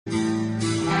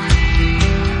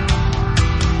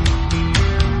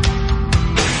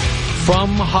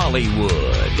From Hollywood,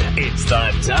 it's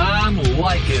the Tom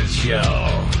Leykis Show.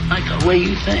 I like the way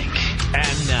you think.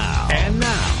 And now,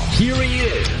 here he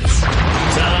is,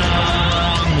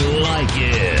 Tom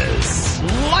Leykis.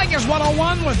 Leykis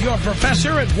 101 with your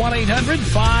professor at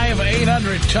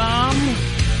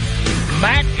 1-800-5800-TOM.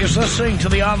 Matt is listening to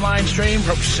the online stream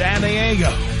from San Diego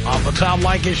on the Tom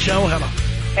Leykis Show. Hello.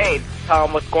 Hey,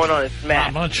 Tom, what's going on? It's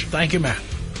Matt. Not much. Thank you, Matt.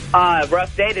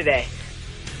 Rough day today.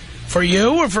 For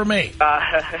you or for me?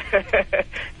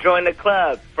 Join the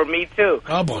club. For me, too.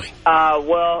 Oh, boy.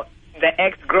 Well, the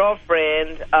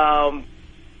ex-girlfriend,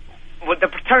 with the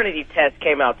paternity test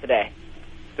came out today.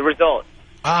 The results.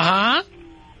 Uh-huh.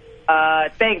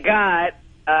 Thank God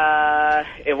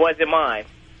it wasn't mine.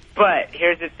 But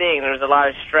here's the thing. There was a lot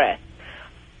of stress.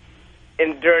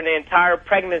 And during the entire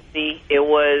pregnancy, it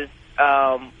was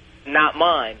not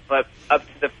mine. But up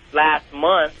to the last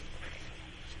month,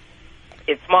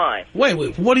 it's mine.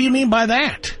 Wait, what do you mean by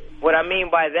that? What I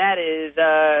mean by that is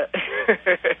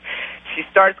she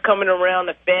starts coming around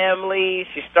the family.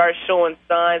 She starts showing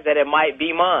signs that it might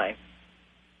be mine.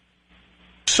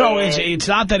 So it's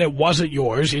not that it wasn't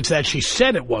yours. It's that she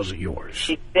said it wasn't yours.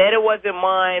 She said it wasn't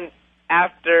mine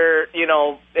after, you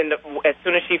know, as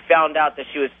soon as she found out that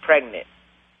she was pregnant.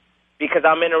 Because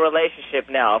I'm in a relationship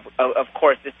now. Of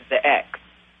course, this is the ex.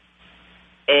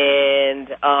 And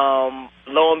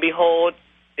lo and behold,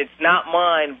 it's not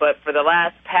mine, but for the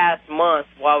past month,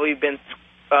 while we've been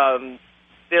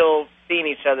still seeing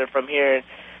each other from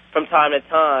time to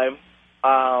time,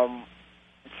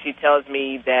 she tells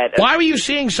me that... Why were you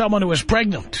seeing someone who was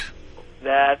pregnant?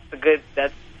 That's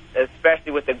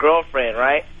especially with the girlfriend,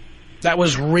 right? That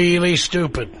was really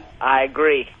stupid. I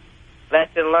agree.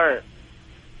 Lesson learned.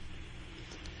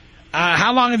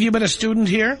 How long have you been a student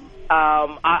here?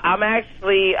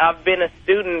 I've been a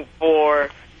student for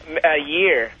a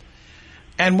year.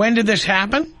 And when did this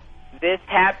happen? This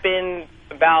happened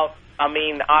about,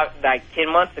 like 10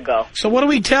 months ago. So what do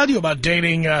we tell you about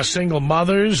dating single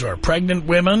mothers or pregnant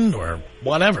women or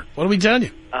whatever? What do we tell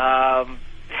you? To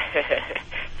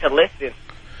listen.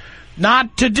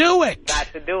 Not to do it. Not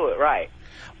to do it, right.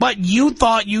 But you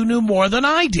thought you knew more than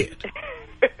I did.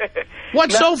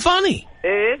 What's so funny?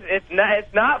 It's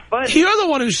not funny. You're the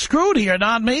one who's screwed here,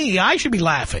 not me. I should be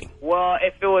laughing. Well,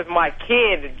 if it was my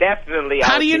kid, definitely.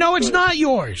 How do you know it's not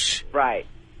yours? Right.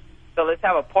 So let's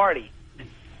have a party.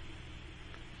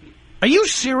 Are you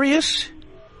serious?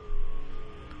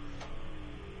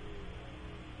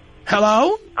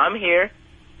 Hello? I'm here.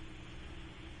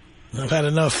 I've had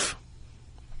enough.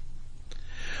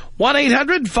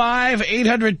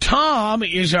 1-800-5800-TOM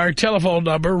is our telephone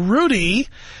number. Rudy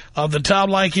of the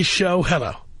Tom Leykis Show.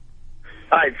 Hello.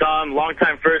 Hi, Tom. Long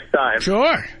time, first time.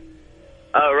 Sure.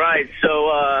 All right.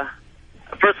 So,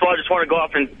 first of all, I just want to go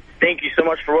off and thank you so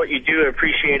much for what you do. I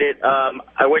appreciate it.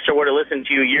 I wish I would have listened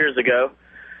to you years ago.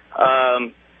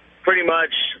 Pretty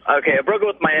much, okay, I broke up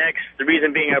with my ex. The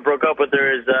reason being I broke up with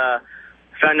her is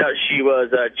found out she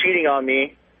was cheating on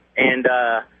me. And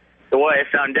the way I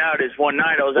found out is one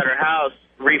night I was at her house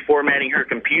reformatting her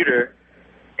computer.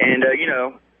 And,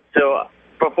 so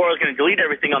before I was going to delete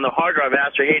everything on the hard drive, I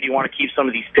asked her, hey, do you want to keep some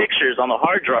of these pictures on the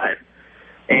hard drive?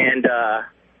 And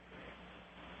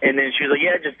then she was like,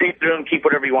 yeah, just dig through them, keep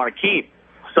whatever you want to keep.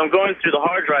 So I'm going through the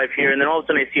hard drive here, and then all of a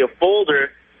sudden I see a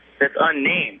folder that's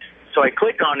unnamed. So I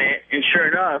click on it, and sure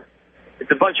enough, it's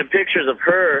a bunch of pictures of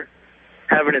her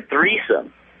having a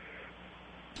threesome.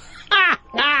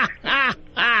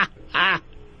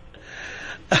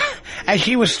 And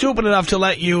she was stupid enough to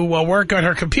let you work on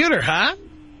her computer, huh?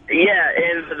 Yeah,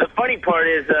 and the funny part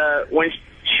is when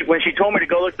she told me to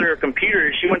go look through her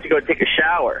computer, she went to go take a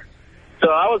shower. So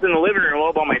I was in the living room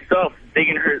all by myself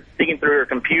digging through her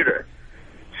computer.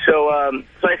 So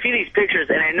I see these pictures,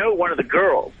 and I know one of the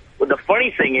girls. Well, the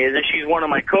funny thing is that she's one of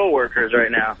my coworkers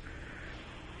right now.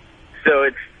 So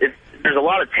there's a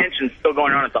lot of tension still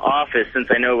going on at the office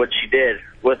since I know what she did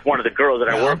with one of the girls that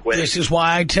I work with. This is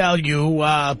why I tell you,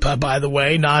 by the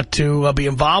way, not to be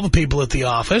involved with people at the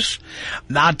office,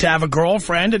 not to have a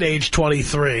girlfriend at age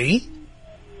 23.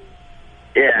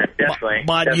 Yeah, definitely.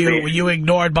 But definitely. You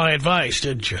ignored my advice,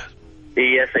 didn't you?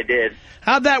 Yes, I did.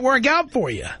 How'd that work out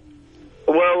for you?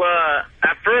 Well,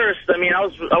 at first, I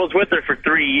was with her for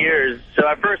 3 years. So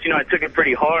at first, I took it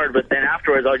pretty hard, but then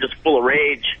afterwards, I was just full of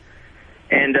rage.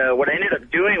 And what I ended up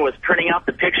doing was printing out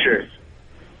the pictures,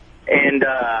 and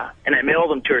I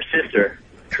mailed them to her sister.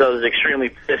 So I was extremely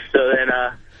pissed. So then,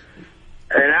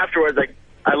 and afterwards,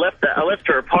 I left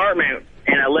her apartment,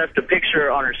 and I left a picture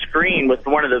on her screen with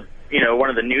one of the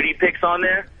nudie pics on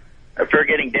there of her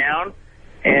getting down.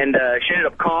 And she ended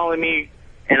up calling me,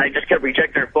 And I just kept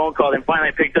rejecting her phone call. Then finally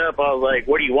I picked up. I was like,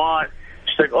 what do you want?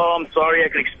 She's like, oh, I'm sorry. I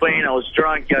could explain. I was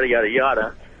drunk, yada, yada,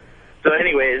 yada. So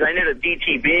anyways, I ended up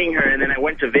DTBing her, and then I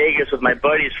went to Vegas with my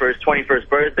buddies for his 21st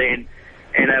birthday,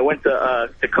 and I went to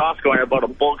Costco, and I bought a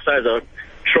bulk size of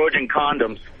Trojan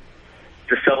condoms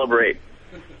to celebrate.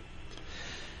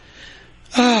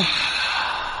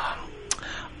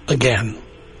 Again,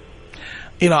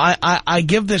 you know, I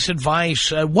give this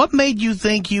advice. What made you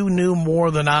think you knew more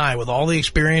than I, with all the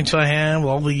experience I have, with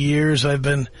all the years I've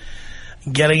been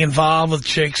getting involved with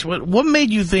chicks? What made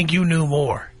you think you knew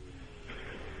more?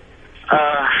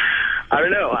 I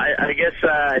don't know. I guess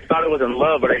I thought it was in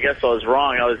love, but I guess I was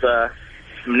wrong. I was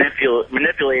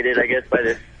manipulated, I guess, by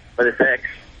this ex.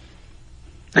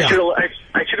 Yeah.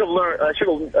 I should have learned. I should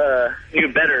have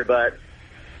knew better, but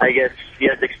I guess you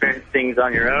have to experience things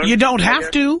on your own. You don't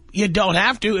have to. You don't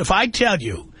have to. If I tell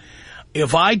you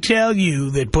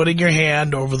that putting your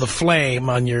hand over the flame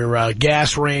on your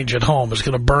gas range at home is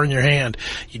going to burn your hand,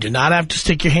 you do not have to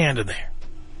stick your hand in there.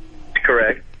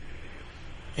 Correct.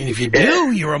 And if you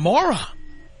do, you're a moron.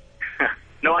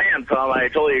 No, I am, Tom. I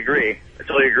totally agree.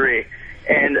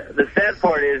 And the sad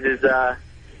part is the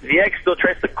ex still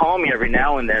tries to call me every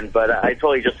now and then, but I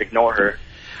totally just ignore her.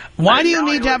 Why do you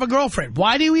need to have a girlfriend?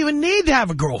 Why do you even need to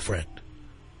have a girlfriend?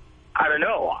 I don't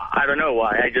know. I don't know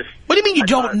why. What do you mean you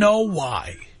don't know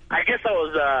why? I guess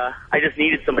I just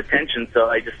needed some attention, so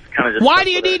I just kind of. Why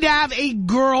do you need to have a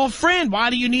girlfriend? Why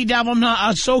do you need to have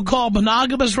a so-called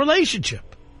monogamous relationship?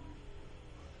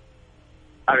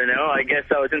 I don't know. I guess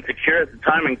I was insecure at the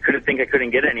time and I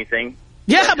couldn't get anything.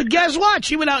 Yeah, but guess what?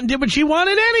 She went out and did what she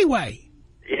wanted anyway.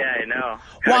 Yeah, I know.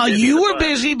 While you were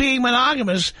busy being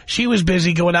monogamous, she was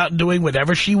busy going out and doing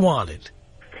whatever she wanted.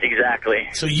 Exactly.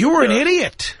 So you were an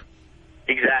idiot.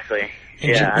 Exactly.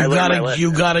 And yeah,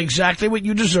 you got exactly what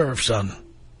you deserve, son.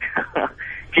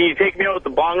 Can you take me out with the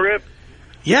bong rip?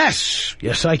 Yes.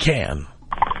 Yes, I can.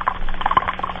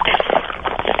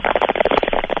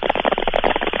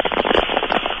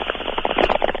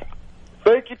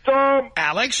 Thank you, Tom.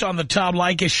 Alex on the Tom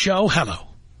Leykis show. Hello.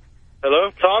 Hello,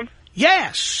 Tom?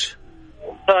 Yes.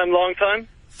 Long time.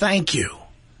 Thank you.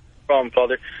 Problem,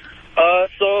 Father.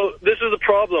 So this is the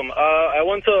problem. I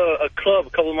went to a club a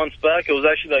couple of months back. It was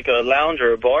actually like a lounge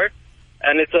or a bar,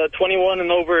 and it's a 21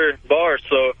 and over bar.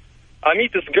 So I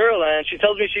meet this girl, and she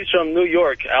tells me she's from New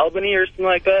York, Albany or something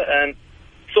like that. And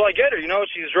so I get her. You know,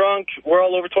 she's drunk. We're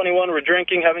all over 21. We're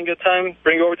drinking, having a good time.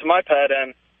 Bring her over to my pad,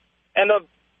 and end up,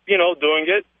 you know, doing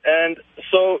it. And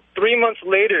so 3 months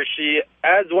later, she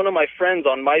adds one of my friends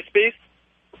on MySpace,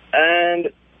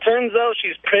 and turns out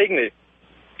she's pregnant.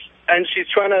 And she's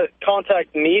trying to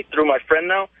contact me through my friend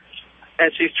now,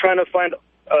 and she's trying to find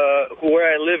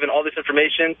where I live and all this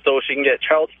information so she can get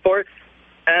child support.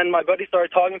 And my buddy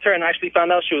started talking to her and actually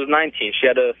found out she was 19. She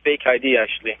had a fake ID,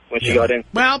 actually, when she got in.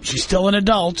 Well, she's still an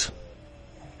adult.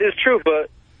 It's true, but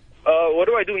what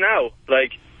do I do now?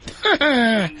 Like,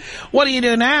 what do you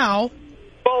do now?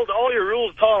 Follow all your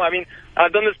rules, Tom. I mean,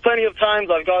 I've done this plenty of times.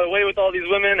 I've got away with all these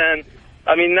women, and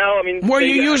I mean, now, I mean... Were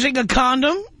you using a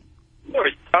condom? Of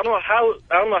course. I don't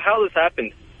know how this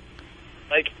happened.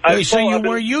 Like, so you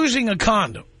were using a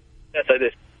condom? Yes, I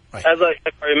did. Right. As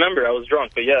I remember, I was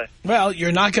drunk, but yeah. Well,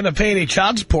 you're not going to pay any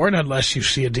child support unless you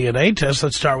see a DNA test.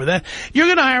 Let's start with that. You're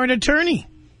going to hire an attorney.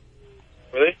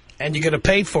 Really? And you're going to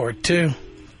pay for it, too.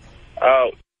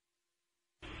 Oh.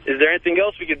 Is there anything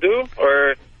else we could do?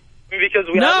 Or because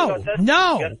we haven't got tested?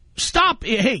 No. Stop.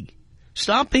 Hey,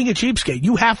 stop being a cheapskate.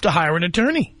 You have to hire an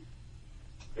attorney.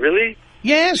 Really?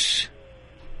 Yes.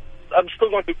 I'm still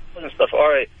going through and stuff. All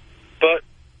right. But,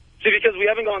 see, because I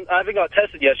haven't got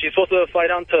tested yet. She's supposed to fly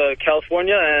down to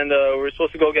California, and we're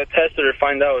supposed to go get tested or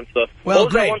find out and stuff. Well, what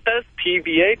was that one test?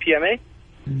 PBA? PMA?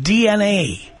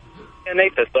 DNA.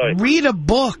 DNA test, sorry. Read a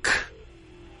book.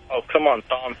 Oh, come on,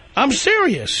 Tom. I'm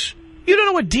serious. You don't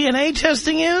know what DNA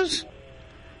testing is?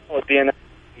 What DNA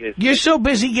is? You're so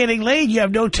busy getting laid, you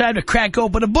have no time to crack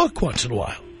open a book once in a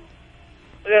while.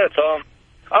 Yeah, Tom.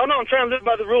 I don't know. I'm trying to live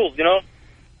by the rules, you know?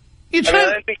 You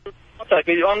trying? I think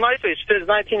on MySpace, she's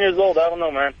 19 years old. I don't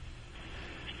know, man.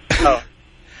 Oh.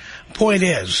 Point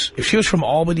is, if she was from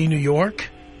Albany, New York,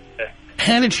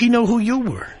 how did she know who you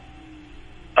were?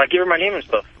 I give her my name and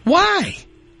stuff. Why?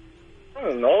 I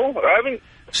don't know. I mean...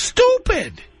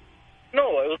 Stupid.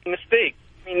 No, it was a mistake.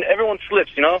 I mean, everyone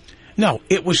slips, you know? No,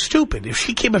 it was stupid. If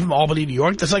she came in from Albany, New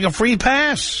York, that's like a free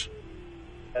pass.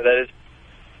 Yeah, that is.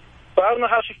 But I don't know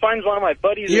how she finds one of my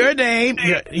buddies. Your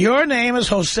name is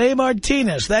Jose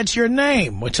Martinez. That's your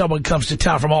name when someone comes to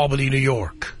town from Albany, New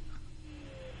York.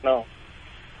 No.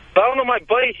 But I don't know, my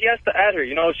buddy, he has to add her.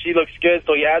 You know, she looks good,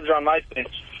 so he adds her on MySpace.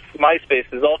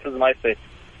 MySpace. His alt is MySpace.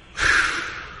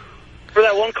 For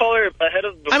that one caller ahead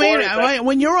of before. I mean,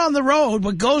 when you're on the road,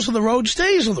 what goes on the road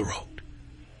stays on the road.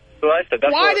 So I said,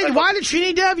 Why did she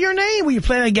need to have your name? Were you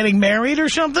planning on getting married or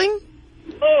something?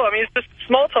 Oh, I mean, it's just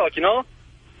small talk, you know?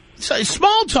 So,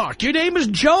 small talk. Your name is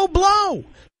Joe Blow.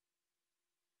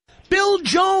 Bill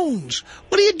Jones.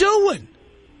 What are you doing?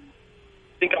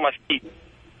 Think on my feet.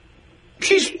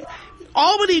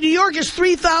 Albany, New York is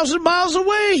 3,000 miles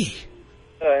away.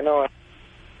 I know.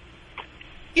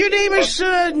 Your name is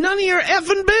none of your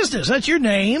effing business. That's your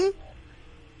name.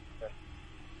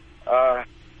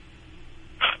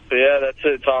 Yeah, that's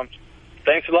it, Tom.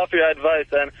 Thanks a lot for your advice.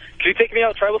 And can you take me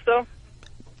out tribal style?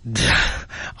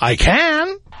 I can.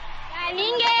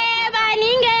 Baninge,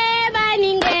 baninge,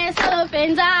 baninge,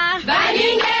 sopenza.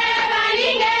 Baninge,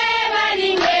 baninge,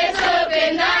 baninge,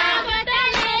 sopenza.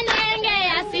 Kotelenge,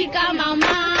 asika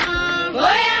mama.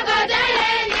 Oya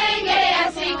kotelenge,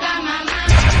 asika mama.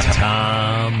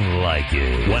 Tom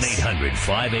Leykis.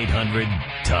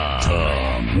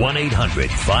 1-800-5800-TOM.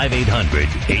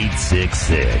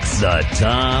 1-800-5800-866. The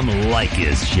Tom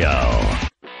Leykis Show.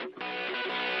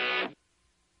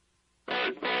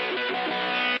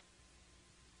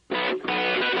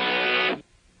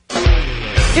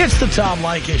 It's the Tom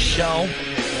Leykis Show.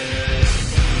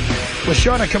 With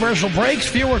shorter commercial breaks,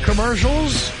 fewer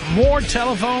commercials, more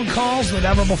telephone calls than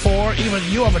ever before. Even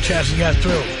you have a chance to get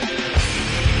through.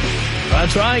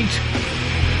 That's right.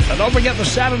 And don't forget the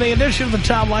Saturday edition of the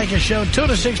Tom Leykis Show, 2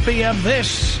 to 6 p.m.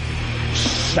 this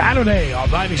Saturday on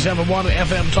 97.1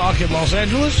 FM Talk in Los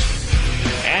Angeles.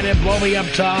 And at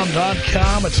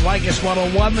blowmeuptom.com. It's Leykis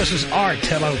 101. This is Art.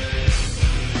 Hello.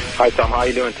 Hi, Tom. How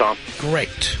you doing, Tom?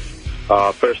 Great.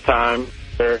 First time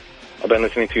here. I've been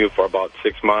listening to you for about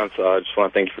 6 months. I just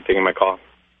want to thank you for taking my call.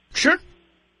 Sure.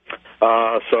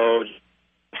 So,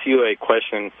 ask you a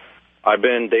question. I've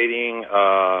been dating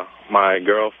my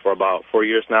girl for about 4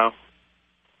 years now.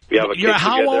 We have a kid You're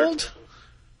how together. old?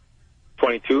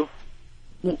 22.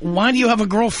 Why do you have a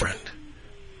girlfriend?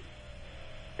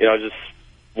 You know, just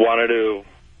wanted to.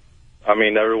 I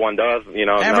mean, everyone does. You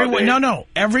know, Everyone? nowadays. No,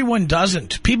 everyone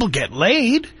doesn't. People get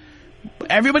laid.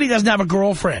 Everybody doesn't have a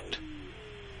girlfriend.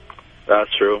 That's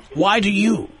true. Why do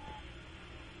you?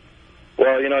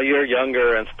 Well, you know, you're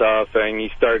younger and stuff, and you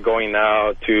start going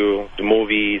out to the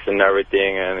movies and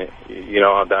everything, and you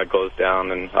know how that goes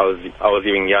down. And I was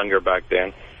even younger back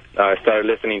then. I started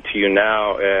listening to you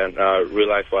now and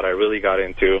realized what I really got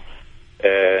into.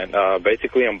 And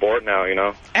basically, I'm bored now, you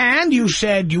know. And you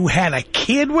said you had a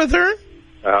kid with her?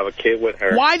 I have a kid with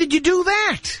her. Why did you do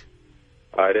that?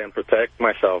 I didn't protect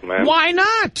myself, man. Why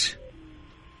not?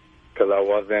 Because I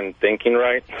wasn't thinking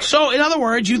right. So, in other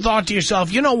words, you thought to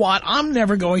yourself, you know what, I'm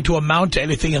never going to amount to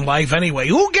anything in life anyway.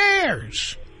 Who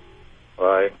cares?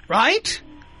 Right. Right?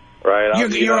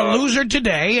 Right. You're a loser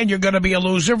today, and you're going to be a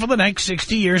loser for the next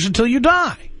 60 years until you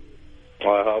die.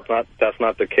 Well, I hope not. That's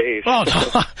not the case. Oh,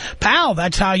 no. Pal,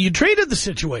 that's how you treated the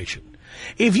situation.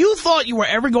 If you thought you were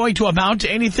ever going to amount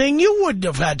to anything, you wouldn't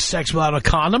have had sex without a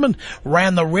condom and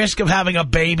ran the risk of having a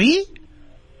baby.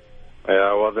 Yeah,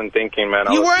 I wasn't thinking,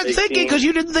 man. You weren't thinking because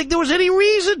you didn't think there was any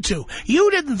reason to.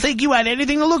 You didn't think you had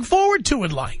anything to look forward to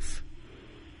in life.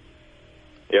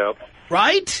 Yep.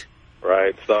 Right?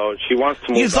 Right. So she wants to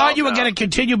move out. You thought you were now. going to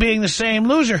continue being the same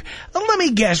loser. Let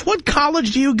me guess. What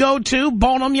college do you go to?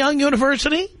 Bonham Young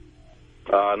University?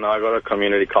 No, I go to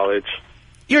community college.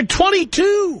 You're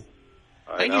 22.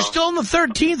 I And know. you're still in the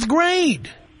 13th grade.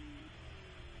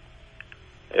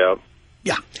 Yep.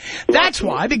 Yeah. That's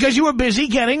why, because you were busy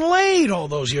getting laid all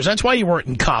those years. That's why you weren't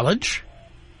in college.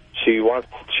 She wants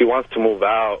to move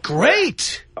out.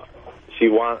 Great.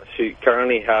 She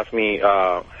currently has me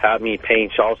had me paying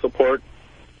child support.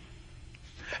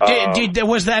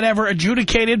 Was that ever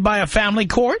adjudicated by a family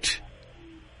court?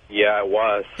 Yeah, it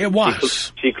was. It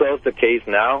was. She closed the case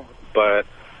now, but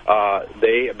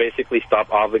they basically stopped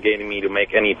obligating me to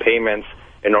make any payments.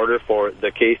 In order for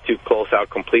the case to close out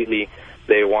completely,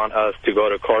 they want us to go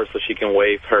to court so she can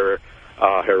waive her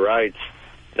rights.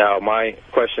 Now, my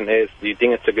question is, do you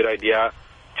think it's a good idea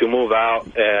to move out?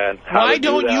 And how Why to do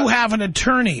don't that? you have an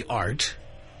attorney, Art?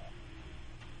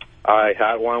 I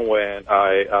had one when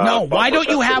I... No, why don't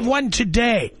you have one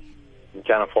today? You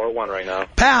can't afford one right now.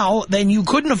 Pal, then you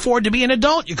couldn't afford to be an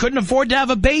adult. You couldn't afford to have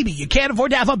a baby. You can't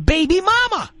afford to have a baby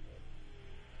mama.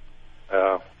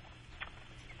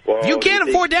 Well, You can't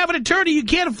afford to have an attorney. You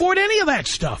can't afford any of that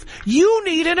stuff. You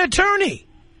need an attorney.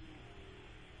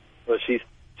 Well,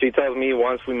 she tells me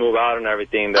once we move out and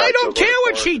everything... that I don't she'll go care to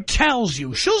what court. she tells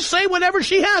you. She'll say whatever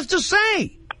she has to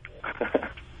say.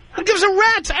 Who gives a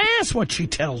rat's ass what she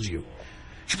tells you?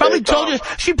 She probably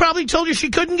told you she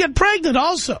couldn't get pregnant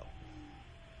also.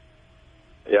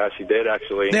 Yeah, she did,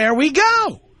 actually. There we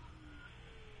go.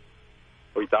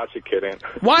 We thought she couldn't.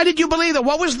 Why did you believe that?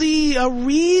 What was the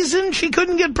reason she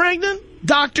couldn't get pregnant?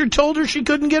 Doctor told her she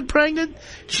couldn't get pregnant?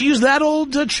 She used that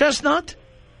old chestnut?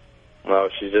 No,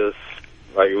 she just,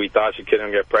 like, we thought she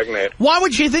couldn't get pregnant. Why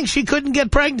would she think she couldn't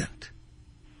get pregnant?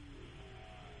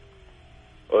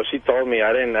 Well, she told me.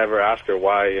 I didn't ever ask her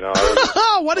why, you know.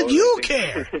 What did you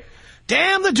care?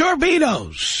 Damn the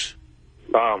torpedoes.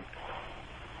 I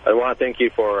want to thank you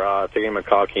for taking my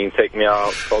call. Can you take me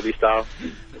out Kobe style?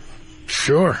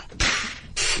 Sure.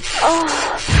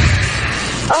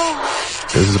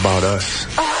 This is about us.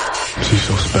 She's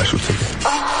so special to me.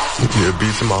 Yeah, it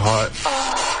beats in my heart.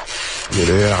 Yeah,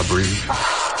 the air I breathe.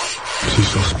 She's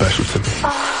so special to me.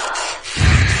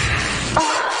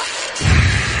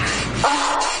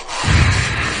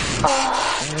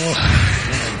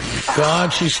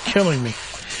 God, she's killing me.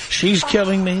 She's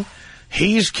killing me.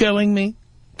 He's killing me.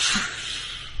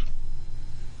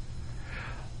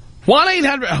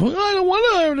 1-800. I don't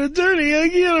want to have an attorney. I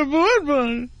can't afford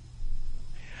one.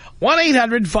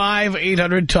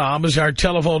 1-800-5800-TOM is our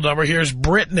telephone number. Here's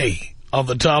Brittany of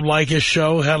the Tom Leykis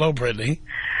Show. Hello, Brittany.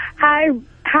 Hi.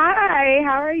 How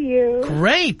are you?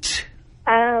 Great.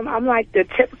 I'm like the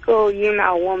typical,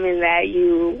 woman that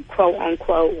you quote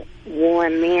unquote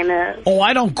warn men of. Oh,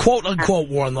 I don't quote unquote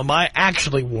warn them. I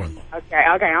actually warn them. Okay.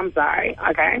 I'm sorry.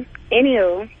 Okay.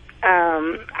 Anywho,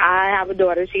 I have a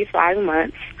daughter. She's 5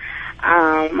 months.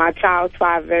 My child's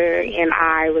father and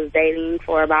I was dating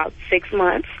for about 6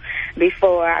 months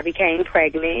before I became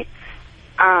pregnant.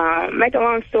 Make a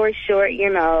long story short,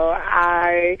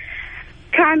 I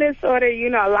kind of sort of,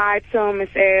 lied to him and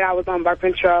said I was on birth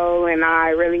control and I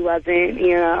really wasn't,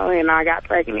 and I got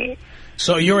pregnant.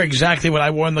 So you're exactly what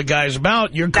I warned the guys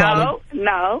about. You're calling.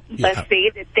 No. Yeah. But see,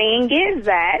 the thing is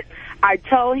that I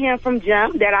told him from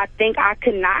jump that I think I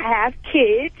could not have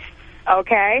kids.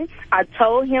 Okay? I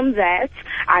told him that.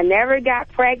 I never got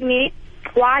pregnant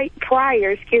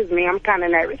prior, excuse me, I'm kind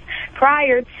of nervous,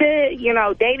 prior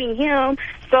to, dating him,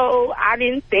 so I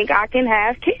didn't think I can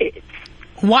have kids.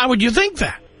 Why would you think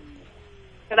that?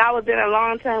 Because I was in a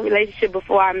long-term relationship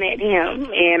before I met him,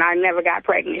 and I never got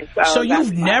pregnant. So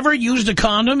you've never used a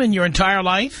condom in your entire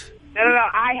life? No,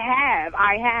 I have,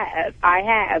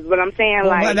 but I'm saying,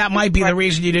 well, that might be the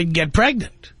reason you didn't get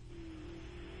pregnant.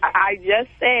 I just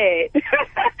said,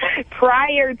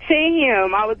 prior to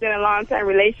him, I was in a long-term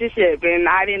relationship, and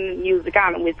I didn't use the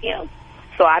condom with him.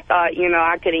 So I thought,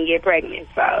 I couldn't get pregnant,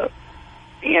 so,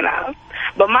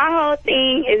 But my whole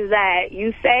thing is that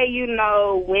you say,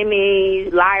 women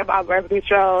lie about birth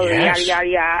control and yada, yada,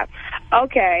 yada.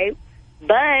 Okay,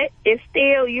 but it's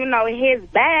still, his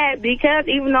bad because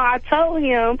even though I told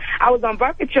him I was on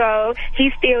birth control, he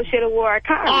still should have wore a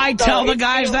condom. I tell the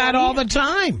guys that all the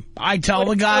time. I tell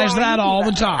the guys that all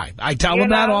the time. I tell them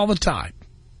that all the time.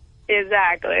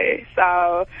 Exactly.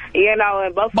 So,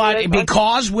 and both. But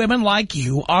because women like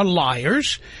you are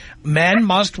liars, men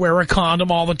must wear a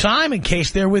condom all the time in case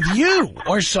they're with you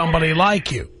or somebody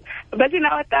like you. But you know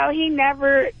what, though? He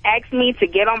never asked me to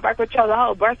get on birth control. The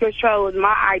whole birth control was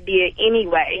my idea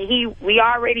anyway. We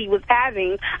already was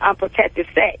having unprotected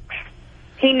sex.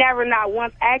 He never not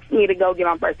once asked me to go get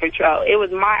on birth control. It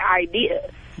was my idea.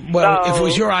 Well, if it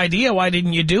was your idea, why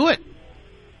didn't you do it?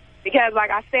 Because, like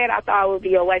I said, I thought it would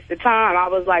be a waste of time. I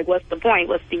was like, what's the point?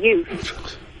 What's the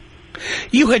use?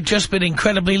 You had just been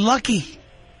incredibly lucky.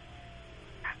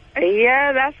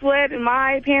 Yeah, that's what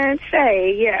my parents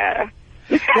say, yeah.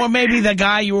 Or maybe the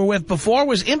guy you were with before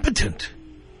was impotent.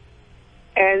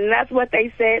 And that's what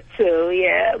they said, too,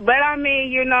 yeah. But, I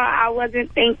mean, I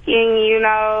wasn't thinking,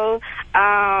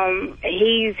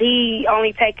 he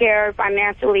only take care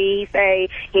financially. He say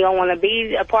he don't want to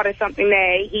be a part of something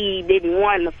that he didn't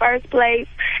want in the first place.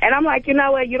 And I'm like, you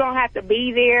know what, you don't have to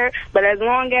be there, but as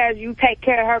long as you take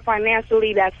care of her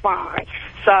financially, that's fine.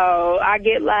 So I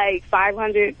get like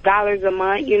 $500 a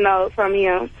month, from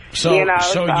him. So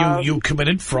you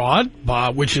committed fraud,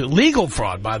 which is legal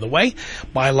fraud, by the way,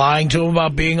 by lying to him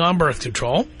about being on birth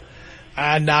control.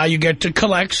 And now you get to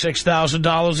collect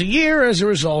 $6,000 a year as a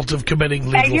result of committing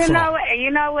legal fraud. And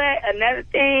you know what? Another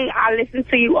thing, I listen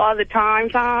to you all the time,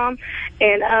 Tom.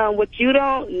 And what you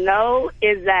don't know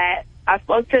is that I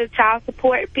spoke to the child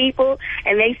support people,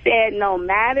 and they said no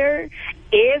matter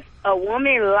if a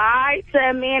woman lied to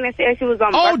a man and said she was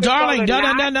on birth control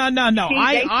darling, no.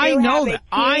 I know that.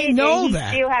 I know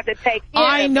that. You still have to take care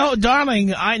I know,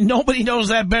 darling. Nobody knows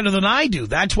that better than I do.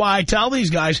 That's why I tell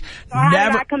these guys how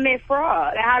never. Did I commit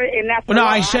fraud?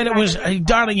 I said it was,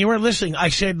 darling. You weren't listening. I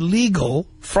said legal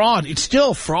fraud. It's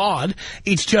still fraud.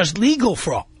 It's just legal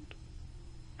fraud.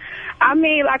 I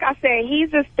mean, like I said,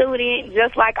 he's a student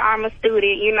just like I'm a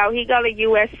student. You know, he go to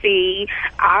USC.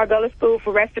 I go to school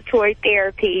for respiratory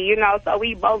therapy, you know, so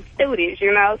we both students,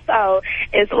 you know. So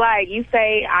it's like you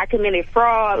say I committed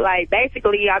fraud. Like,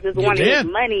 basically, I just wanted his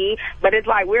money. But it's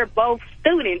like we're both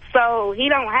students, so he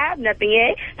don't have nothing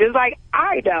yet, just like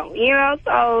I don't, you know.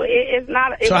 So it's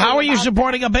not. So how are you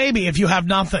supporting a baby if you have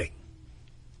nothing?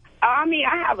 I mean,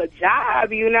 I have a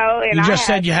job, you know, and you just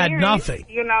I said you parents, had nothing.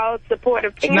 You know,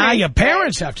 supportive parents. Now your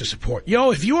parents have to support. Yo,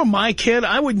 if you were my kid,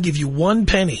 I wouldn't give you one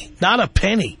penny, not a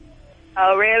penny.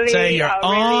 Oh, really? Say you're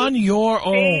on your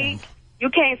own.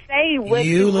 You can't say what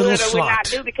you would or would not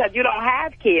do because you don't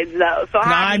have kids, though. So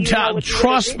how do you know what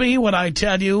trust me when I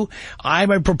tell you, I'm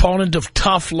a proponent of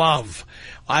tough love.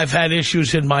 I've had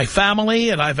issues in my family,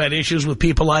 and I've had issues with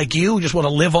people like you who just want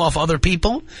to live off other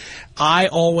people. I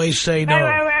always say no.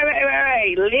 Right.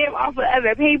 Live off of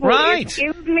other people. Right.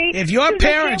 Excuse me. If your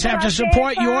parents have to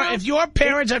support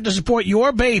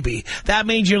your baby, that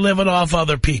means you're living off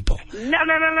other people. No.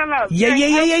 Yeah.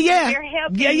 You're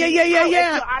helping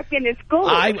Yeah. So I finish school.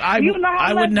 You know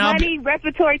how much money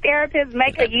respiratory therapists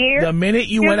make a year? The minute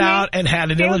you went out and had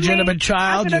an illegitimate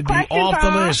child, you'd be off the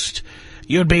list.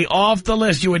 You'd be off the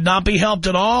list. You would not be helped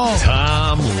at all.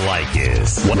 Tom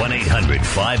Leykis.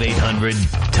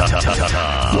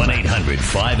 1-800-5800-TOM.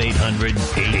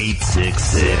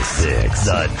 1-800-5800-8666.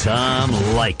 The Tom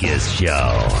Leykis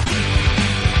Show.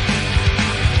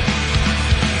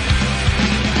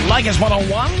 Leykis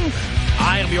 101.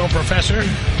 I am your professor.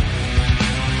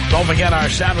 Don't forget our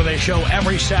Saturday show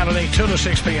every Saturday, 2 to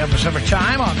 6 p.m. Pacific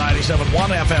Time on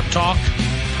 97.1 FM Talk.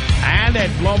 And at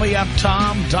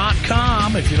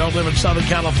blowmeuptom.com. If you don't live in Southern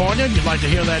California and you'd like to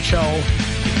hear that show,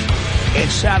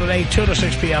 it's Saturday, 2 to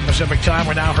 6 p.m. Pacific Time.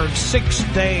 We're now heard 6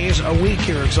 days a week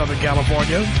here in Southern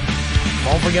California.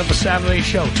 Don't forget the Saturday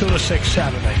show, 2 to 6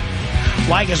 Saturday.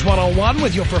 Leykis 101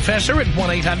 with your professor at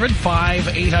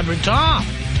 1-800-5800-TOM.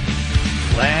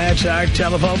 That's our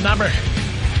telephone number.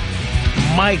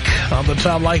 Mike on the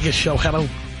Tom Leykis Show. Hello.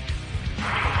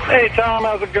 Hey, Tom.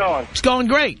 How's it going? It's going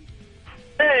great.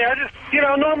 Hey, I just,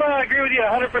 normally I agree with you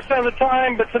 100% of the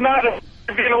time, but tonight I'm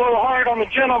being a little hard on the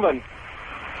gentleman.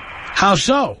 How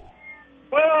so?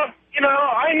 Well,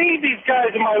 I need these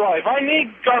guys in my life. I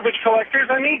need garbage collectors.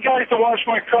 I need guys to wash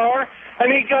my car. I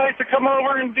need guys to come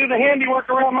over and do the handiwork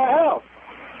around my house.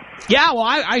 Yeah, well,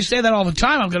 I say that all the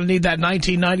time. I'm going to need that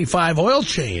 1995 oil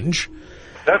change.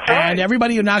 That's right. And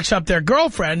everybody who knocks up their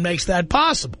girlfriend makes that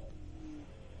possible.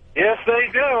 Yes, they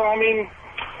do. I mean,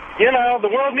 the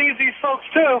world needs these folks,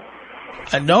 too.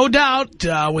 And no doubt,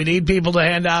 we need people to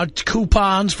hand out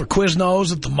coupons for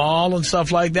Quiznos at the mall and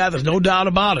stuff like that. There's no doubt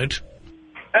about it.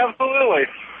 Absolutely.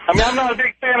 I mean, I'm not a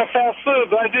big fan of fast food,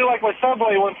 but I do like my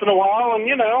Subway once in a while, and,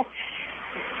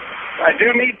 I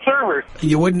do need servers.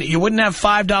 You wouldn't have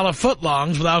 $5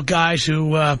 footlongs without guys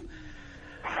who had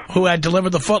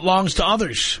delivered the footlongs to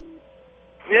others.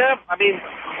 Yeah, I mean,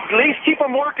 at least keep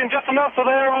them working just enough so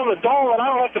they're on the dole and I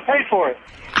don't have to pay for it.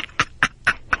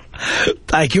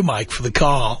 Thank you, Mike, for the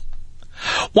call.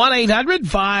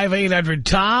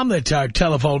 1-800-5800-TOM. That's our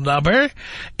telephone number.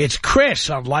 It's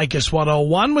Chris on Leykis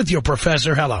 101 with your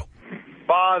professor. Hello.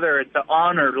 Father, it's an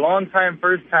honor. Long time,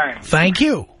 first time. Thank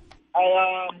you.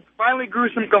 I finally grew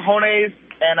some cojones,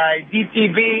 and I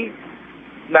DTV.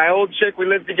 My old chick, we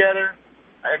lived together.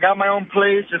 I got my own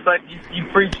place, just like you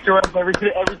preach to us every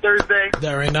Thursday.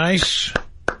 Very nice.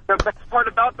 The best part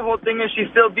about the whole thing is she's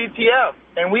still DTF,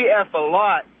 and we F a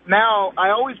lot. Now,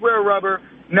 I always wear a rubber.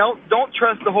 No, don't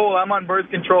trust the whole I'm on birth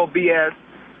control BS.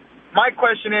 My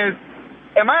question is,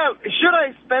 should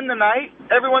I spend the night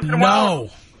every once in a while? No.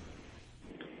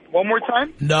 One more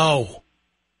time? No.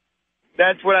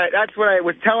 That's what I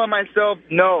was telling myself.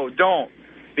 No, don't.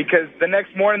 Because the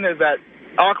next morning there's that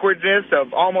awkwardness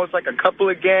of almost like a couple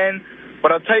again.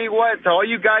 But I'll tell you what, to all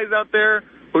you guys out there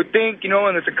who think, in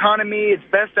this economy, it's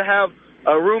best to have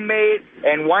a roommate,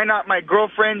 and why not my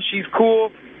girlfriend? She's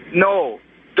cool. No,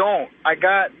 don't. I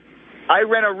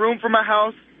rent a room for my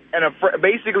house and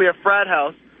basically a frat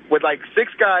house with like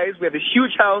 6 guys. We have this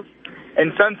huge house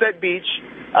in Sunset Beach.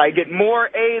 I get more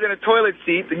A than a toilet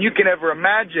seat than you can ever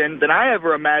imagine, than I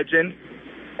ever imagined.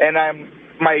 And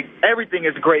everything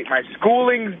is great. My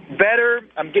schooling's better.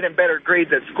 I'm getting better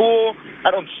grades at school.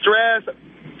 I don't stress.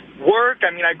 Work,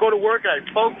 I go to work and I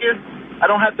focus. I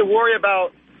don't have to worry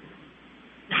about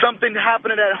something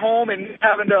happening at home and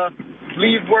having to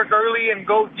leave work early and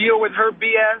go deal with her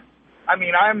BS.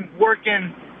 I'm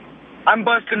working. I'm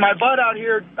busting my butt out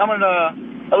here. I'm an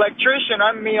electrician.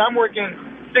 I'm working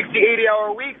 60,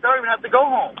 80-hour weeks. I don't even have to go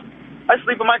home. I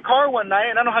sleep in my car one night,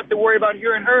 and I don't have to worry about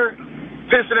hearing her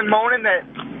pissing and moaning that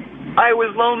I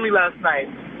was lonely last night.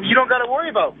 You don't got to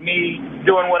worry about me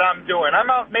doing what I'm doing.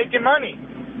 I'm out making money.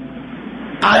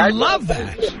 I love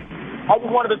that. I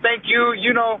just wanted to thank you.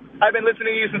 You know, I've been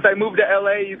listening to you since I moved to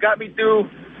L.A. You got me through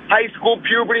high school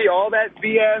puberty, all that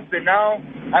BS, and now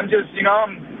I'm just, you know,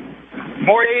 I'm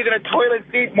more age in a toilet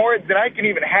seat, more than I can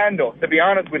even handle, to be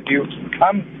honest with you.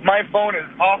 My phone is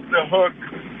off the hook,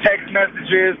 text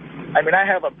messages. I mean,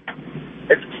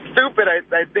 it's stupid.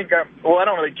 I think I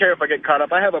don't really care if I get caught up.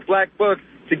 I have a black book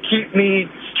to keep me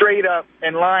straight up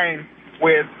in line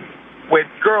with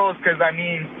girls, because, I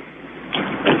mean,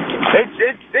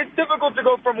 it's difficult to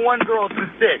go from one girl to 6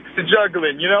 to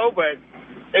juggling, you know, but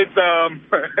it's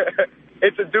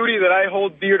it's a duty that I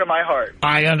hold dear to my heart.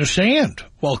 I understand.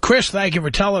 Well, Chris, thank you for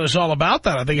telling us all about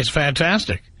that. I think it's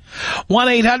fantastic.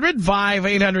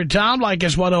 1-800-5800-TOM,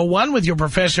 Leykis 101 with your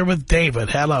professor with David.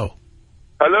 Hello.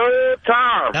 Hello,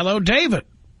 Tom. Hello, David.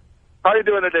 How you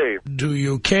doing today? Do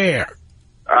you care?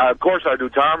 Of course I do,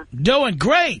 Tom. Doing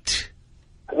great.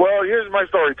 Well, here's my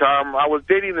story, Tom. I was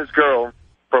dating this girl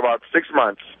for about 6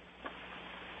 months.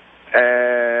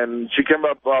 And she came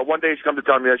up, one day she come to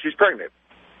tell me that she's pregnant.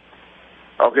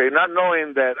 Okay, not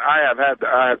knowing that I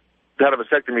had a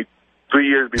vasectomy 3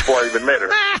 years before I even met her.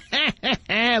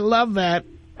 I love that.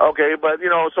 Okay, but, you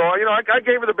know, so, you know, I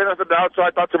gave her the benefit of the doubt, so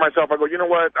I thought to myself, I go, you know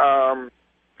what, I'm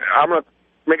going to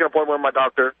make an appointment with my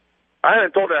doctor. I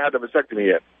hadn't told her I had the vasectomy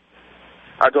yet.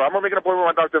 I told her, I'm going to make an appointment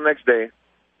with my doctor the next day,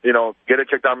 you know, get it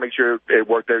checked out, make sure it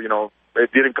worked there, you know,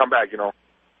 it didn't come back, you know.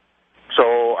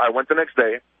 So I went the next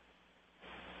day.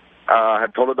 I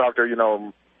had told the doctor, I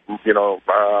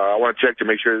want to check to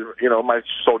make sure, you know, my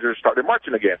soldiers started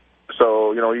marching again.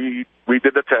 So, you know, we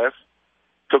did the test.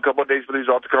 Took a couple of days for the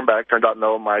result to come back. Turned out,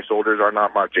 no, my soldiers are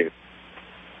not marching.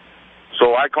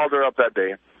 So I called her up that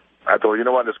day. I told her, you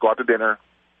know what, let's go out to dinner,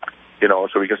 you know,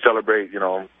 so we can celebrate, you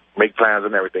know, make plans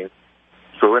and everything.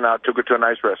 So we went out, took her to a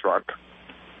nice restaurant,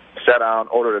 sat down,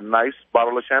 ordered a nice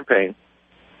bottle of champagne.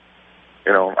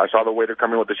 You know, I saw the waiter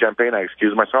coming with the champagne. I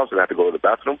excused myself, so I had to go to the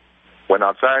bathroom. Went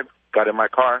outside, got in my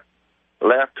car,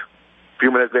 left. A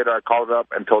few minutes later, I called her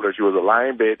up and told her she was a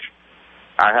lying bitch.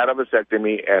 I had a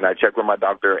vasectomy, and I checked with my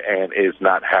doctor, and it's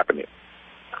not happening.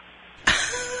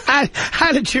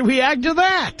 How did she react to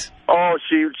that? Oh,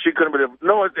 she couldn't believe.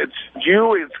 No, it's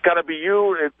you. It's got to be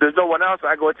you. There's no one else.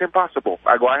 I go, it's impossible.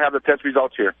 I go, I have the test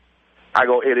results here. I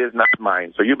go, it is not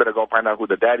mine. So you better go find out who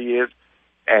the daddy is,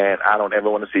 and I don't ever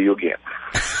want to see you again.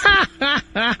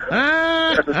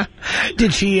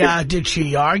 Did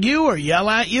she argue or yell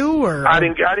at you? Or I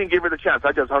didn't give her the chance.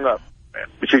 I just hung up.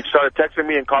 She started texting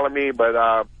me and calling me, but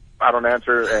I don't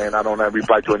answer, and I don't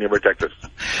reply to any of her texts.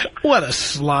 What a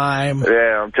slime.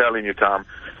 Yeah, I'm telling you, Tom.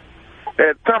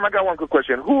 Tom, I got one quick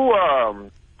question. Who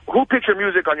picks your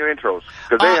music on your intros?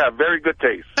 Because they have very good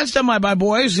taste. That's done by my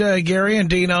boys, Gary and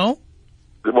Dino.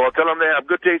 Well, tell them they have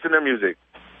good taste in their music.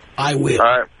 I will.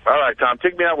 All right, Tom.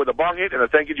 Take me out with a bong hit and a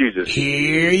thank you, Jesus.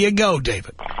 Here you go,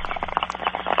 David.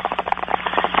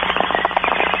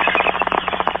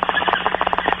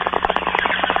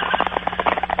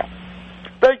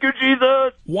 Thank you,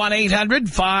 Jesus.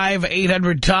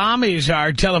 1-800-5800-TOM is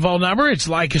our telephone number. It's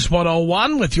Leykis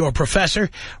 101 with your professor,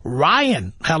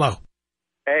 Ryan. Hello.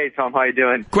 Hey, Tom. How you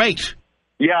doing? Great.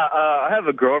 Yeah, I have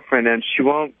a girlfriend, and she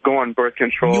won't go on birth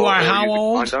control. You are how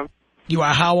old? You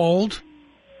are how old?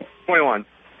 21.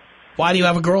 Why do you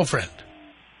have a girlfriend?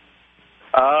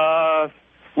 Well,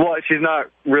 she's not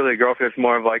really a girlfriend. It's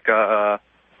more of like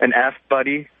an F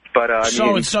buddy. But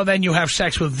so then you have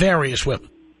sex with various women.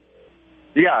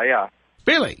 Yeah.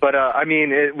 Really? But,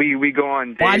 we go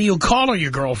on dates. Why do you call her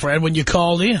your girlfriend when you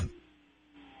called in?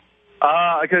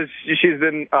 Because she's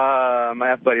been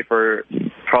my F-buddy for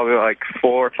probably like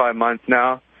 4 or 5 months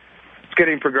now. It's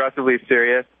getting progressively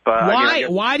serious. But why?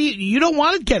 Why do you don't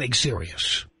want it getting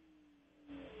serious?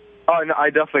 Oh, no, I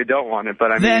definitely don't want it.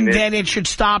 But then it should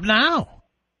stop now.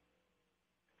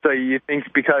 So you think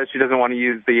because she doesn't want to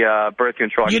use the birth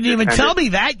control? You didn't even tell me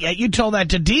that yet. You told that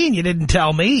to Dean. You didn't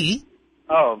tell me.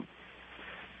 Oh.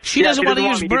 She doesn't want to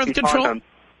use birth control?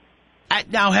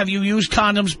 Now, have you used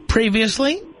condoms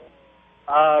previously?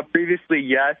 Previously,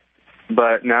 yes,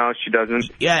 but now she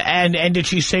doesn't. Yeah, and did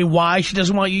she say why she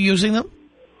doesn't want you using them?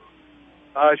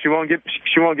 She won't give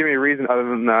me a reason other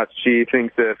than that she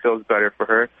thinks that it feels better for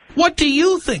her. What do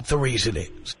you think the reason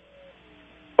is?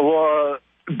 Well,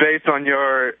 based on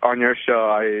your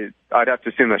show, I'd have to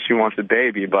assume that she wants a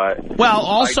baby, but... Well,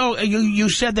 also, you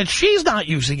said that she's not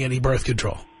using any birth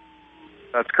control.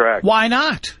 That's correct. Why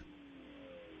not?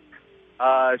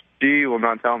 She will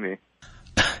not tell me.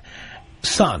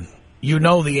 Son, you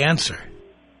know the answer.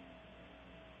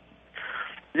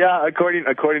 Yeah, according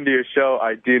to your show,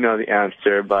 I do know the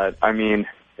answer, but, I mean,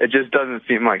 it just doesn't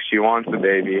seem like she wants a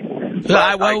baby.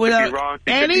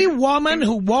 Any woman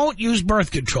who won't use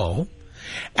birth control,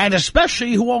 and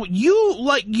especially who won't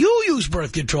use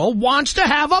birth control, wants to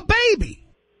have a baby.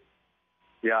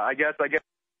 Yeah, I guess.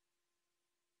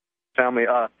 Family.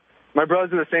 My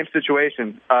brother's in the same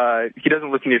situation. He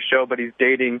doesn't listen to your show, but he's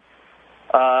dating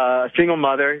a single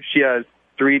mother. She has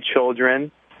 3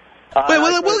 children.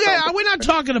 We're not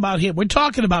talking about him. We're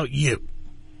talking about you.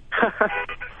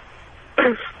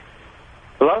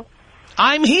 Hello?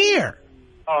 I'm here.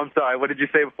 Oh, I'm sorry. What did you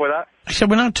say before that? I said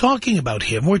we're not talking about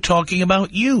him. We're talking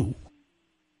about you.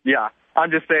 Yeah,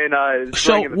 I'm just saying...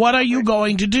 so what are you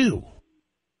going to do?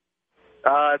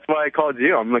 That's why I called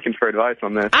you. I'm looking for advice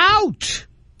on this. Out!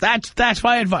 That's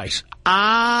my advice.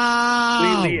 Out!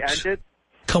 Completely end it?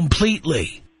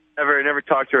 Completely. Never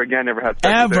talk to her again, never had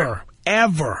sex with her.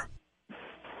 Ever.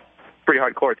 Pretty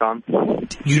hardcore, Tom.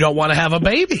 You don't want to have a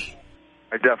baby.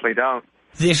 I definitely don't.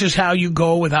 This is how you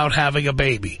go without having a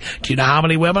baby. Do you know how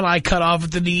many women I cut off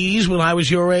at the knees when I was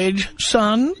your age,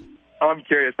 son? I'm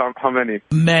curious, how many?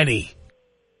 Many.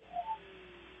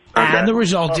 Okay. And the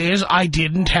result is I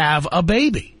didn't have a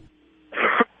baby.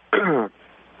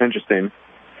 Interesting.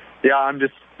 Yeah,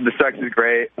 the sex is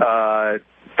great, but I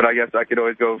guess I could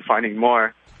always go finding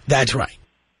more. That's right.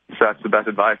 So that's the best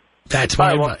advice. That's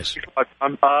my advice.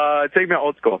 Take me out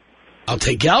old school. I'll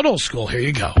take you out old school. Here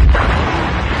you go.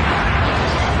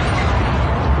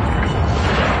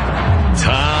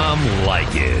 Tom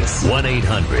Leykis.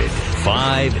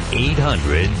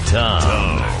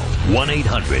 1-800-5800-TOM.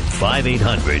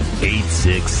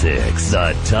 1-800-5800-866.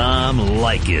 The Tom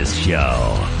Leykis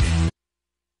Show.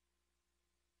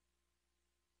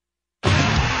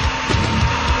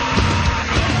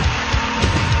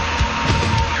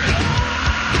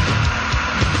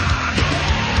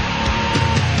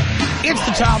 It's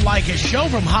the Tom Leykis Show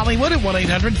from Hollywood at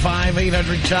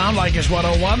 1-800-5800-TOM. Leykis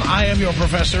 101. I am your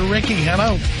Professor Ricky.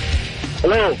 Hello.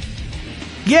 Hello.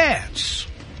 Yes.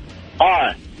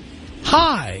 Hi.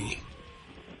 Hi.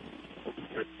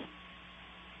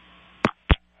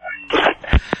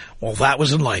 Well, that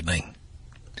was enlightening.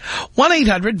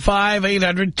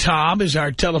 1-800-5800-TOM is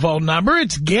our telephone number.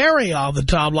 It's Gary on the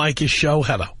Tom Leykis Show.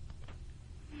 Hello.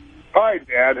 Hi,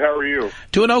 Dad. How are you?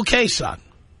 Doing okay, son.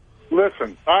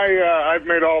 Listen, I've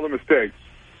made all the mistakes.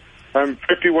 I'm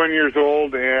 51 years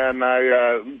old, and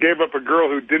I gave up a girl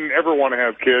who didn't ever want to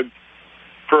have kids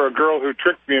for a girl who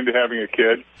tricked me into having a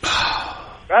kid.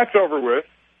 That's over with.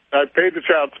 I paid the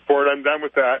child support. I'm done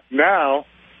with that. Now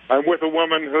I'm with a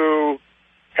woman who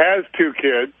has 2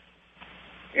 kids,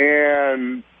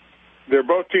 and they're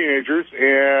both teenagers,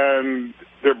 and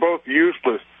they're both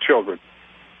useless children.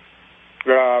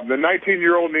 The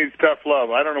 19-year-old needs tough love.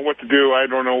 I don't know what to do. I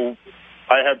don't know.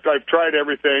 I've tried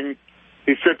everything.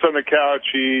 He sits on the couch.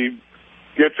 He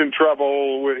gets in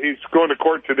trouble. He's going to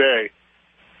court today,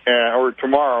 or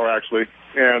tomorrow, actually.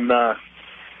 And I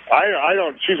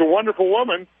don't. She's a wonderful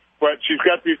woman, but she's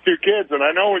got these 2 kids. And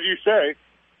I know what you say.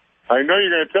 I know you're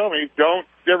going to tell me, don't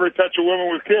ever touch a woman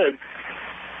with kids.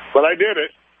 But I did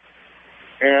it.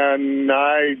 And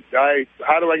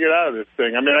how do I get out of this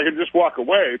thing? I mean, I could just walk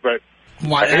away, but...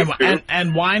 Why,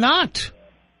 and why not?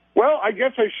 Well, I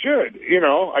guess I should.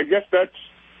 I guess that's,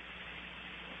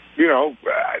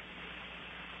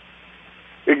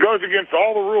 it goes against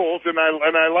all the rules, and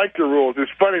I like the rules.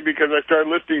 It's funny because I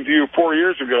started listening to you 4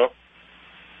 years ago,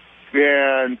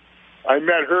 and I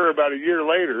met her about a year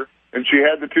later, and she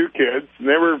had the 2 kids, and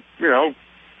they were,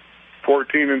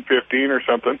 14 and 15 or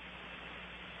something.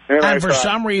 And for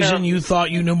some reason, you thought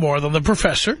you knew more than the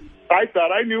professor? I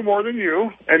thought I knew more than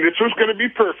you, and this was going to be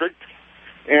perfect,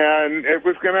 and it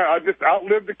was going to, I'll just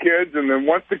outlive the kids, and then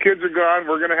once the kids are gone,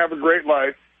 we're going to have a great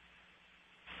life.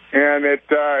 And it's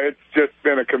just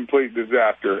been a complete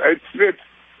disaster. It's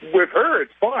with her,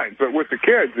 it's fine, but with the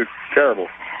kids, it's terrible.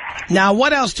 Now,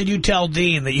 what else did you tell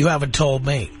Dean that you haven't told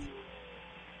me?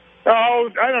 Oh,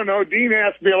 I don't know. Dean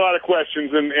asked me a lot of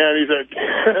questions, and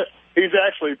he's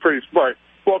actually pretty smart.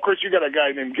 Well, of course, you got a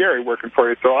guy named Gary working for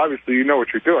you, so obviously you know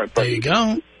what you're doing. But, there you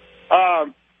go. I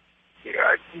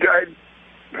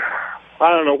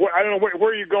don't know. Where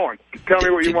are you going? Tell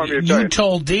me what you want me to tell you. You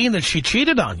told Dean that she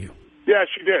cheated on you. Yeah,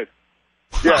 she did.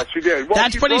 Yeah, she did. Well,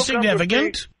 that's pretty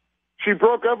significant. She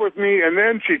broke up with me, and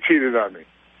then she cheated on me.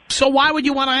 So why would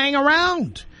you want to hang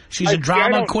around? She's a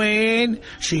drama queen.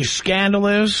 She's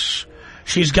scandalous.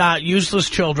 She's got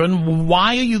useless children.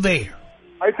 Why are you there?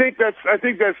 I think that's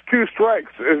 2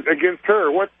 strikes against her.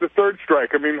 What's the 3rd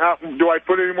strike? I mean, do I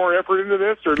put any more effort into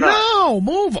this or not? No,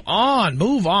 move on.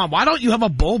 Why don't you have a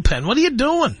bullpen? What are you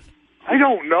doing? I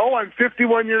don't know. I'm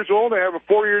 51 years old. I have a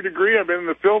 4-year degree. I've been in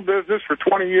the film business for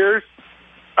 20 years.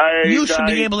 You should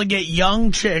be able to get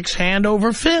young chicks hand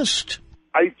over fist.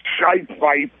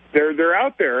 They're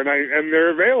out there, and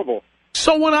they're available.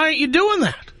 So why aren't you doing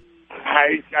that?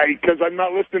 Because I'm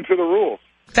not listening to the rules.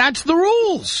 That's the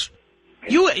rules.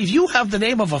 If you have the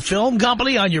name of a film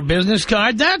company on your business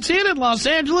card, that's it in Los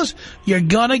Angeles. You're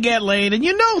gonna get laid, and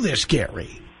you know this,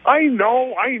 Gary. I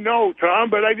know, Tom,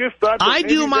 but I just thought... I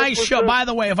do my show. By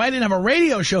the way, if I didn't have a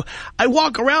radio show, I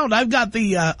walk around. I've got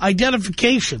the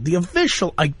identification, the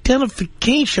official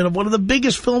identification of one of the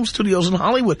biggest film studios in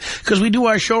Hollywood, because we do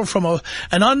our show from an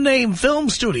unnamed film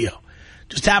studio.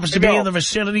 Just happens to be in the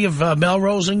vicinity of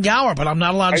Melrose and Gower, but I'm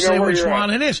not allowed to say which one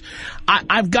it is.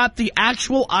 I've got the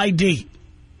actual ID,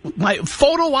 my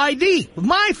photo ID, with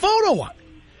my photo on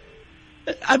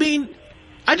it. I mean...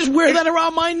 I just wear that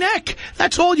around my neck.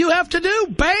 That's all you have to do.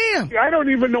 Bam! I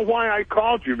don't even know why I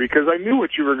called you, because I knew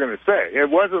what you were going to say. It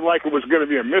wasn't like it was going to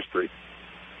be a mystery.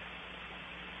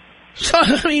 So,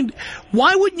 I mean,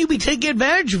 why wouldn't you be taking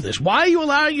advantage of this? Why are you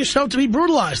allowing yourself to be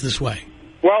brutalized this way?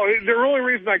 Well, the only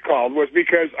reason I called was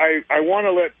because I want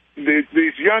to let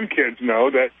these young kids know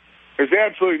that there's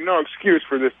absolutely no excuse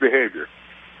for this behavior.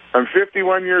 I'm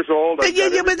 51 years old.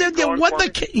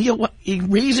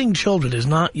 Raising children is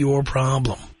not your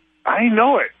problem. I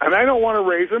know it, and I don't want to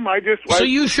raise them. So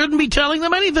you shouldn't be telling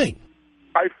them anything.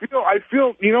 I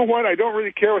feel. You know what? I don't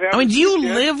really care what happens. I mean, do you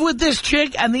live with this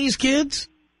chick and these kids?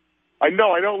 I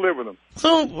don't live with them.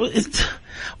 So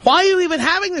why are you even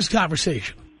having this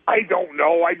conversation? I don't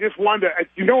know. I just wanted to.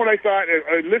 You know what I thought?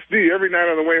 I listened to you every night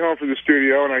on the way home from the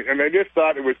studio, and I just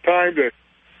thought it was time to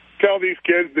tell these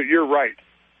kids that you're right.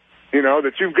 You know,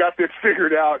 that you've got this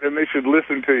figured out and they should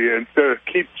listen to you instead of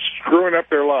keep screwing up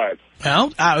their lives.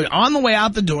 Well, on the way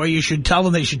out the door, you should tell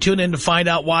them they should tune in to find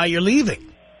out why you're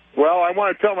leaving. Well, I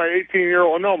want to tell my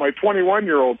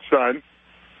 21-year-old son,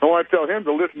 I want to tell him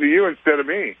to listen to you instead of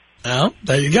me. Well,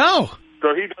 there you go.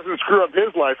 So he doesn't screw up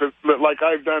his life like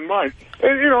I've done mine.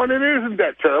 And, and it isn't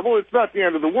that terrible. It's not the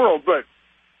end of the world, but...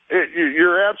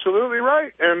 You're absolutely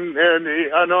right, and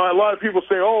I know a lot of people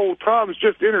say, oh, Tom's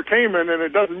just entertainment and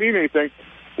it doesn't mean anything.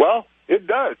 Well, it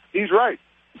does. He's right.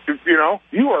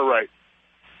 You are right.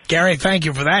 Gary, thank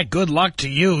you for that. Good luck to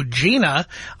you. Gina,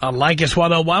 on Leykis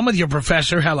 101 with your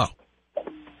professor. Hello.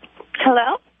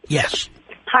 Hello? Yes.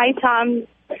 Hi, Tom.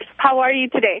 How are you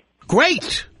today?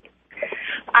 Great.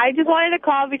 I just wanted to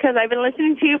call because I've been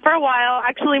listening to you for a while.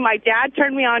 Actually, my dad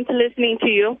turned me on to listening to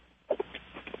you.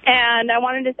 And I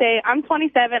wanted to say, I'm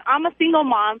 27, I'm a single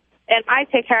mom, and I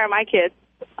take care of my kids.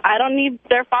 I don't need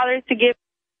their fathers to give...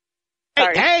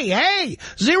 Sorry. Hey,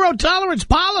 zero tolerance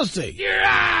policy.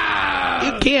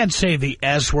 You can't say the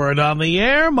S word on the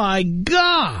air, my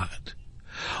God.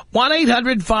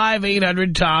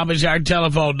 1-800-5800-TOM is our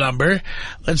telephone number.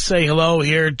 Let's say hello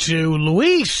here to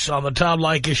Luis on the Tom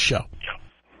Leykis show.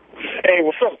 Hey,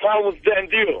 what's up, Tom? What's that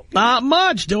deal? Not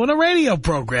much, doing a radio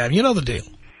program. You know the deal.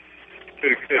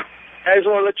 I just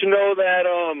want to let you know that,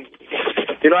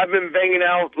 I've been banging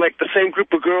out, like, the same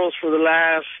group of girls for the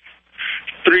last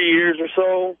 3 years or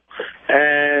so,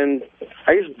 and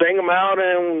I just bang them out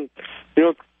and,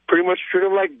 pretty much treat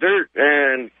them like dirt,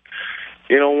 and,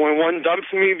 when one dumps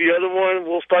me, the other one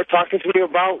will start talking to me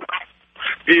about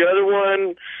the other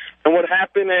one and what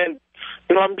happened, and,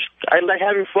 I like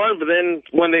having fun, but then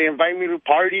when they invite me to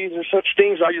parties or such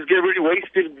things, I just get really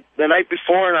wasted the night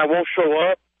before and I won't show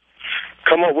up.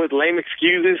 Come up with lame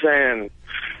excuses, and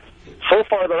so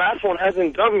far the last one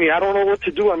hasn't done me. I don't know what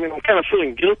to do. I mean, I'm kind of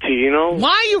feeling guilty,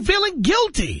 Why are you feeling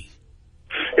guilty?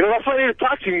 That's why I need to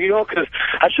talk to you, because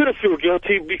I shouldn't feel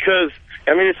guilty because,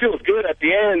 it feels good at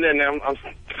the end, and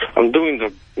I'm doing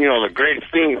the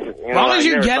greatest things. As long as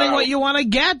you're getting what you want to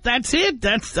get, that's it.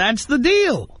 That's the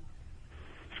deal.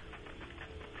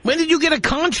 When did you get a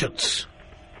conscience?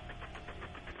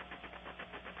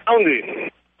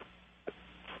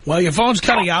 Well, your phone's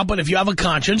cutting out, but if you have a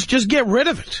conscience, just get rid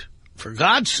of it. For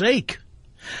God's sake.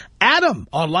 Adam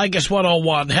on Leykis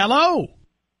 101. Hello.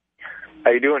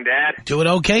 How you doing, Dad? Doing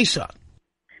okay, son.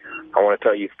 I want to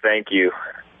tell you thank you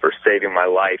for saving my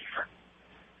life.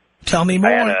 Tell me more.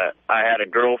 I had a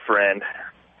girlfriend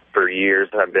for years.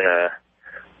 I've been a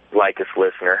Leykis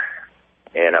listener,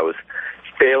 and I was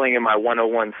failing in my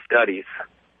 101 studies.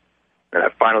 And I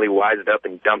finally wised up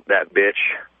and dumped that bitch.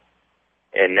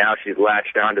 And now she's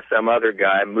latched on to some other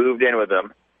guy, moved in with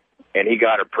him, and he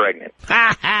got her pregnant.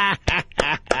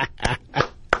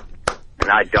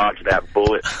 And I dodged that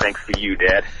bullet thanks to you,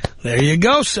 Dad. There you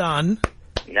go, son.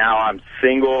 Now I'm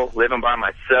single, living by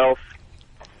myself,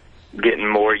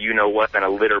 getting more you-know-what than a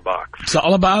litter box. It's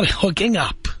all about hooking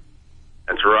up.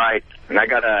 That's right. And I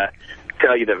got to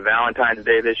tell you that Valentine's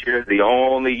Day this year is the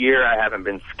only year I haven't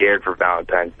been scared for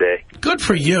Valentine's Day. Good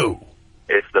for you.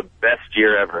 It's the best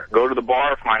year ever. Go to the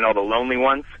bar, find all the lonely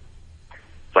ones.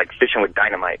 It's like fishing with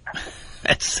dynamite.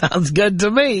 That sounds good to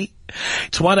me.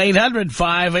 It's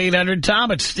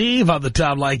 1-800-5800-TOM. It's Steve on the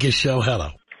Tom Leykis Show. Hello.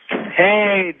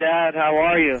 Hey, Dad, how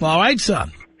are you? All right,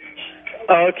 son.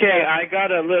 Okay, I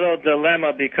got a little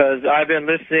dilemma because I've been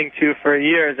listening to you for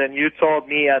years, and you told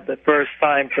me at the first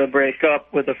time to break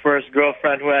up with the first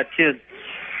girlfriend who had kids.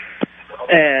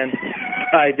 And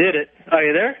I did it. Are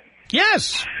you there?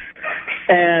 Yes.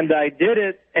 And I did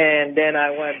it, and then I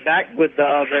went back with the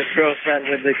other girlfriend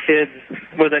with the kids,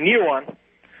 with a new one.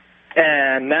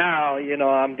 And now, you know,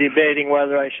 I'm debating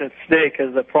whether I should stay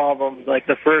because the problem, like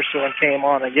the first one came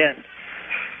on again.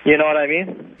 You know what I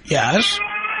mean? Yes.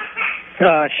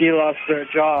 She lost her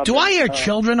job. Do I hear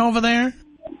children over there?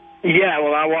 Yeah,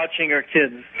 well, I'm watching her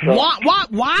kids. So.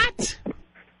 What?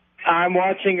 I'm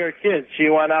watching her kids. She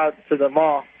went out to the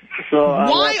mall. So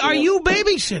why are you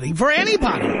babysitting for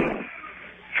anybody?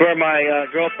 For my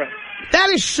girlfriend. That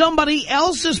is somebody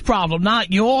else's problem,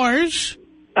 not yours.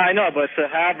 I know, but to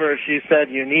have her, she said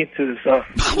you need to, so.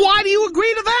 Why do you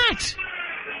agree to that?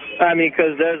 I mean,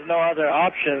 because there's no other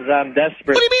options. I'm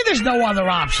desperate. What do you mean there's no other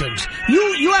options?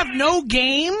 You have no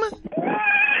game?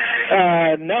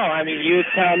 No, I mean, you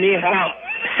tell me how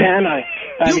can I?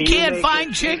 You can't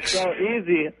find chicks? So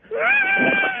easy.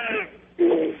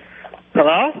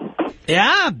 Hello?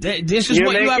 Yeah, this is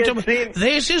what you have to.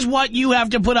 This is what you have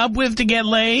to put up with to get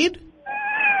laid.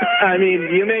 I mean,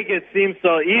 you make it seem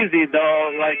so easy,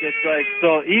 though. Like it's like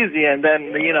so easy, and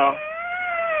then you know,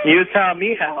 you tell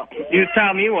me how. You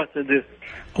tell me what to do.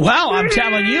 Well, I'm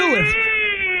telling you, if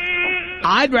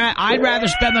I'd rather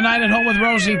spend the night at home with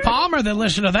Rosie Palmer than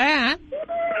listen to that.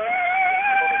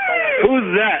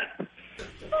 Who's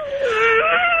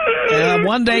that?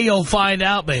 One day you'll find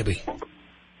out, baby.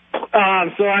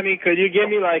 So, I mean, could you give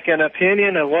me, like, an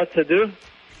opinion of what to do?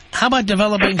 How about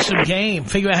developing some game?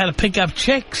 Figure out how to pick up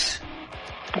chicks.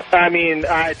 I mean,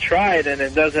 I tried, and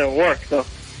it doesn't work, though.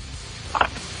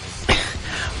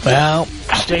 Well,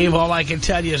 Steve, all I can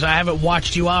tell you is I haven't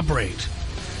watched you operate.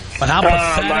 But how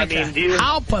pathetic,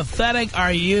 how pathetic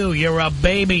are you? You're a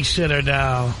babysitter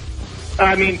now.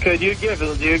 I mean, do you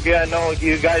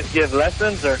guys give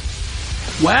lessons, or?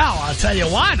 Well, I'll tell you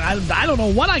what, I don't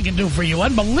know what I can do for you.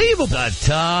 Unbelievable. The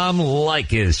Tom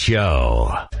Leykis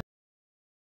Show.